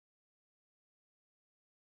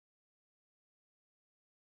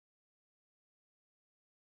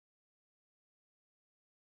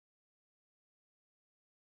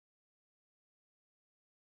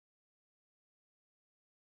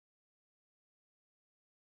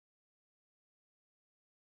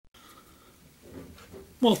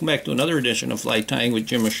Welcome back to another edition of Fly Tying with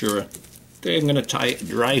Jim Misiura. Today I'm going to tie a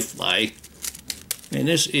dry fly, and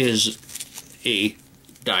this is a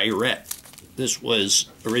Dyret. This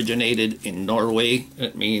was originated in Norway.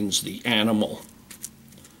 It means the animal.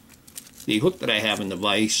 The hook that I have in the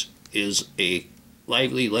vise is a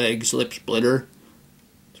Lively Leg Slip Splitter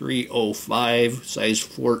 305, size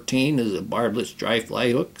 14, is a barbless dry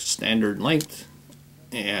fly hook, standard length,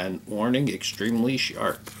 and warning, extremely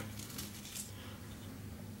sharp.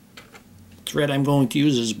 Thread I'm going to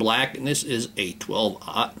use is black, and this is a 12/0.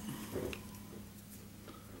 I'm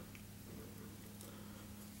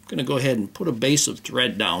going to go ahead and put a base of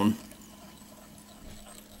thread down.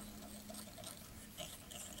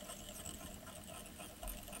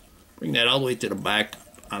 Bring that all the way to the back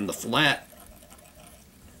on the flat.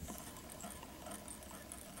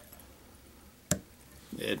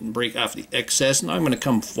 And break off the excess. Now I'm going to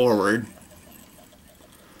come forward.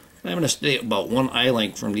 I'm going to stay about 1 eye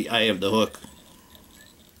length from the eye of the hook.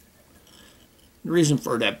 The reason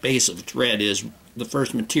for that base of thread is the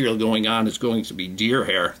first material going on is going to be deer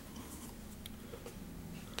hair.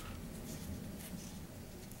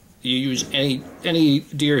 You use any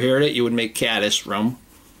deer hair that you would make Caddis from.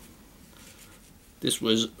 This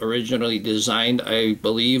was originally designed, I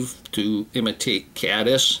believe, to imitate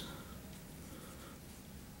Caddis.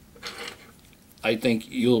 I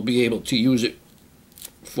think you'll be able to use it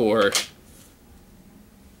for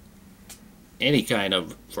any kind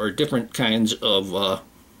of, for different kinds of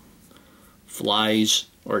flies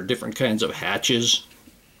or different kinds of hatches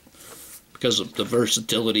because of the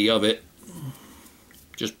versatility of it.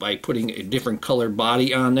 Just by putting a different colored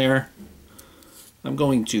body on there. I'm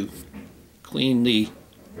going to clean the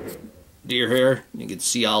deer hair. You can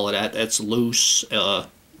see all of that. That's loose. You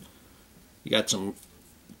got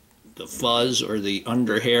the fuzz or the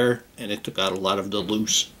under hair, and it took out a lot of the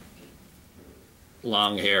loose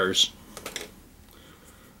long hairs.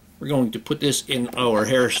 We're going to put this in our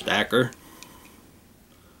hair stacker.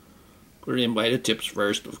 Put it in by the tips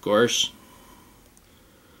first, of course.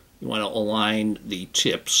 You want to align the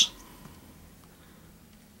tips.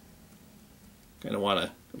 Kind of want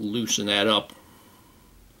to loosen that up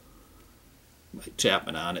by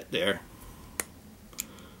tapping on it there.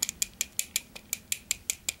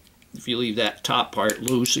 If you leave that top part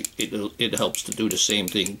loose, it helps to do the same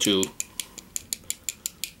thing too.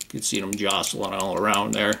 You can see them jostling all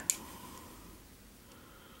around there.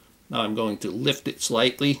 Now I'm going to lift it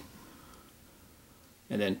slightly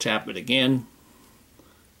and then tap it again.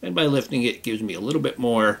 And by lifting it, it gives me a little bit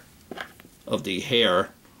more of the hair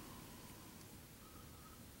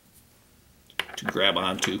to grab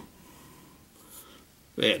onto.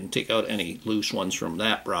 Go ahead and take out any loose ones from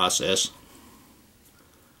that process.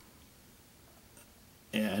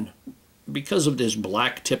 And because of this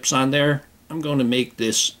black tips on there, I'm going to make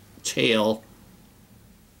this tail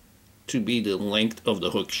to be the length of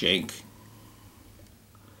the hook shank.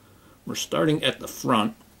 We're starting at the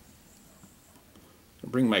front. I'll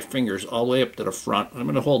bring my fingers all the way up to the front. I'm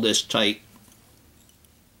going to hold this tight.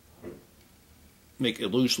 Make a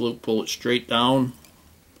loose loop, pull it straight down.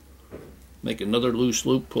 Make another loose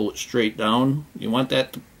loop, pull it straight down. You want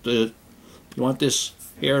that you want this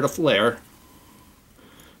hair to flare.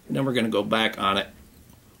 And then we're going to go back on it,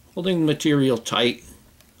 holding the material tight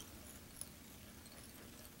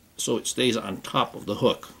so it stays on top of the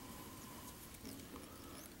hook.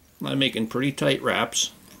 I'm making pretty tight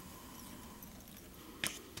wraps.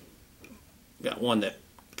 Got one that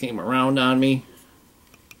came around on me.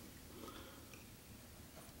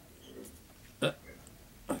 I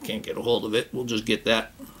can't get a hold of it. We'll just get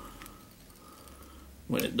that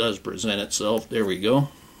when it does present itself. There we go.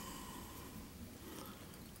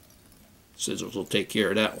 Scissors will take care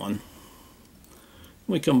of that one.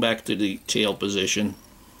 We come back to the tail position.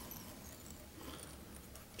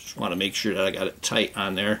 Just want to make sure that I got it tight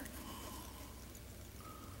on there.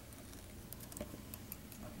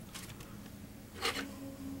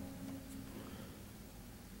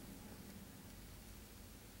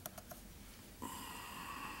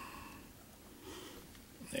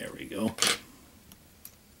 There we go.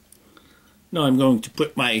 Now I'm going to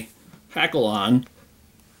put my hackle on.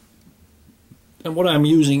 And what I'm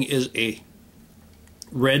using is a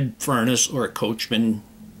red furnace or a Coachman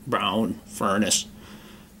brown furnace.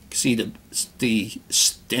 See the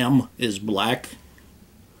stem is black,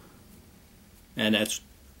 and that's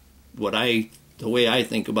what the way I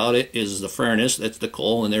think about it is the furnace, that's the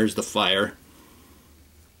coal, and there's the fire.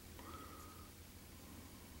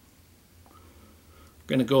 I'm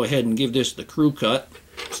going to go ahead and give this the crew cut.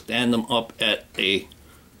 Stand them up at a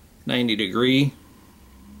 90 degree.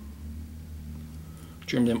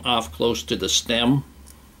 Trim them off close to the stem.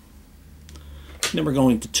 Then we're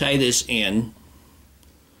going to tie this in.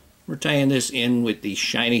 We're tying this in with the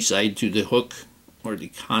shiny side to the hook, or the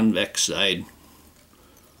convex side.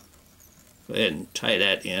 Go ahead and tie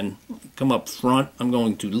that in. Come up front. I'm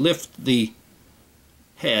going to lift the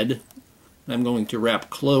head. I'm going to wrap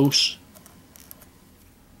close.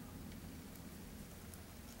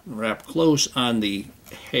 Wrap close on the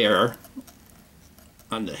hair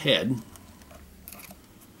on the head.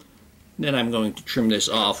 Then I'm going to trim this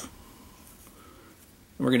off.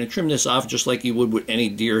 And we're going to trim this off just like you would with any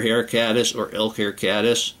deer hair caddis or elk hair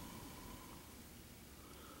caddis,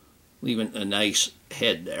 leaving a nice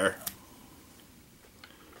head there.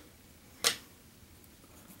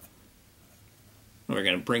 And we're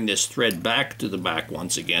going to bring this thread back to the back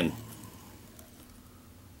once again.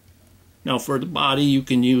 Now for the body, you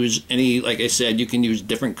can use any, like I said, you can use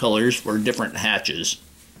different colors for different hatches.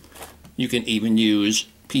 You can even use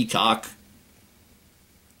peacock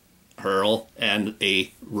herl and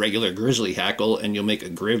a regular grizzly hackle, and you'll make a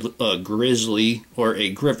grizzly or a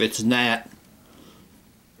Griffith's gnat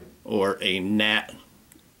or a gnat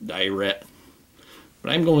Dyret.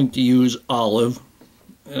 But I'm going to use olive,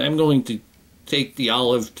 and I'm going to take the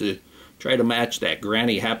olive to try to match that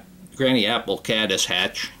granny apple caddis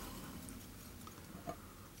hatch.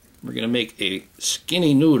 We're going to make a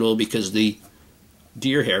skinny noodle because the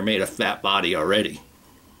deer hair made a fat body already.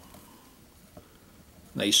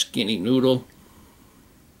 Nice skinny noodle.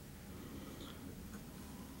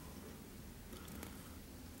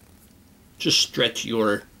 Just stretch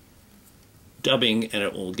your dubbing and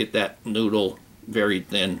it will get that noodle very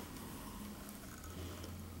thin.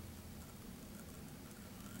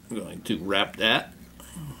 I'm going to wrap that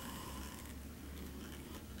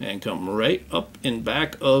and come right up in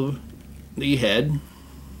back of the head.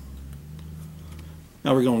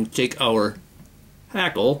 Now we're going to take our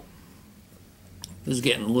hackle. This is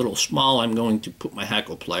getting a little small. I'm going to put my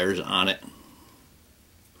hackle pliers on it.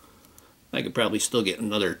 I could probably still get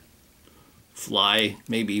another fly,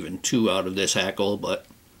 maybe even two out of this hackle,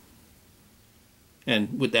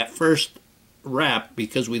 and with that first wrap,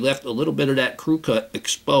 because we left a little bit of that crew cut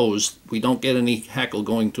exposed, we don't get any hackle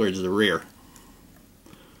going towards the rear.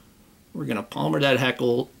 We're going to palmer that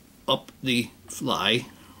hackle up the fly.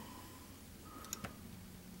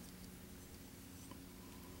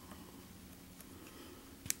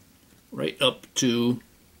 Right up to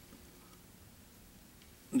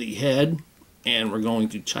the head, and we're going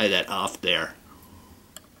to tie that off there.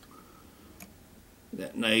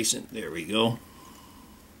 That nice, and there we go.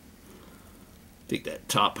 Take that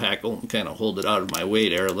top hackle and kind of hold it out of my way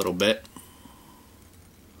there a little bit.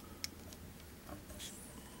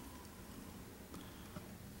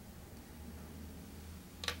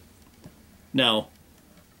 Now,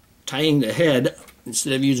 tying the head,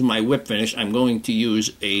 instead of using my whip finish, I'm going to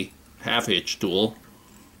use a half hitch tool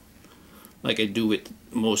like I do with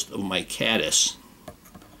most of my caddis.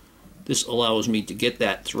 This allows me to get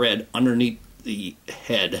that thread underneath the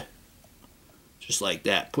head, just like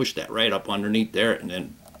that. Push that right up underneath there and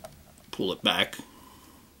then pull it back.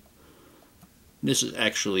 This is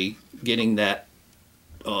actually getting that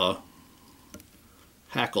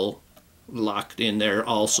hackle locked in there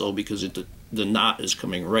also, because the knot is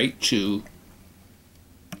coming right to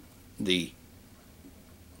the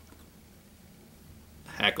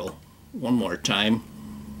hackle. One more time.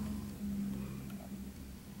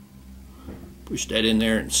 Push that in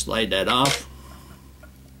there and slide that off.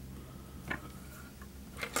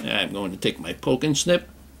 And I'm going to take my poke and snip,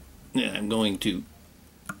 and I'm going to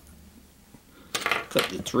cut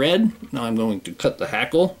the thread. Now I'm going to cut the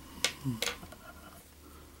hackle.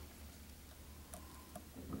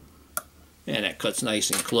 And that cuts nice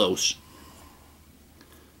and close.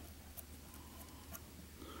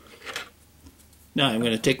 Now I'm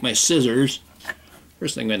going to take my scissors.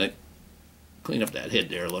 First I'm going to clean up that head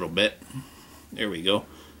there a little bit. There we go.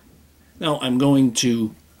 Now I'm going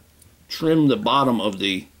to trim the bottom of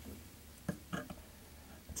the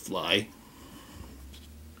fly.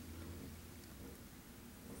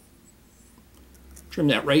 Trim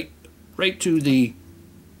that right to the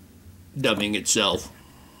dubbing itself.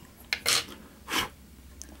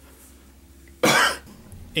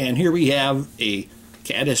 And here we have a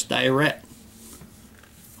Caddis Dyret.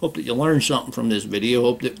 Hope that you learned something from this video.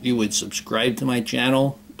 Hope that you would subscribe to my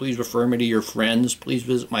channel. Please refer me to your friends. Please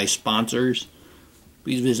visit my sponsors.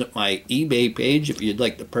 Please visit my eBay page if you'd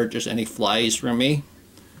like to purchase any flies from me.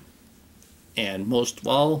 And most of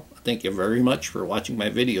all, thank you very much for watching my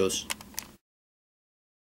videos.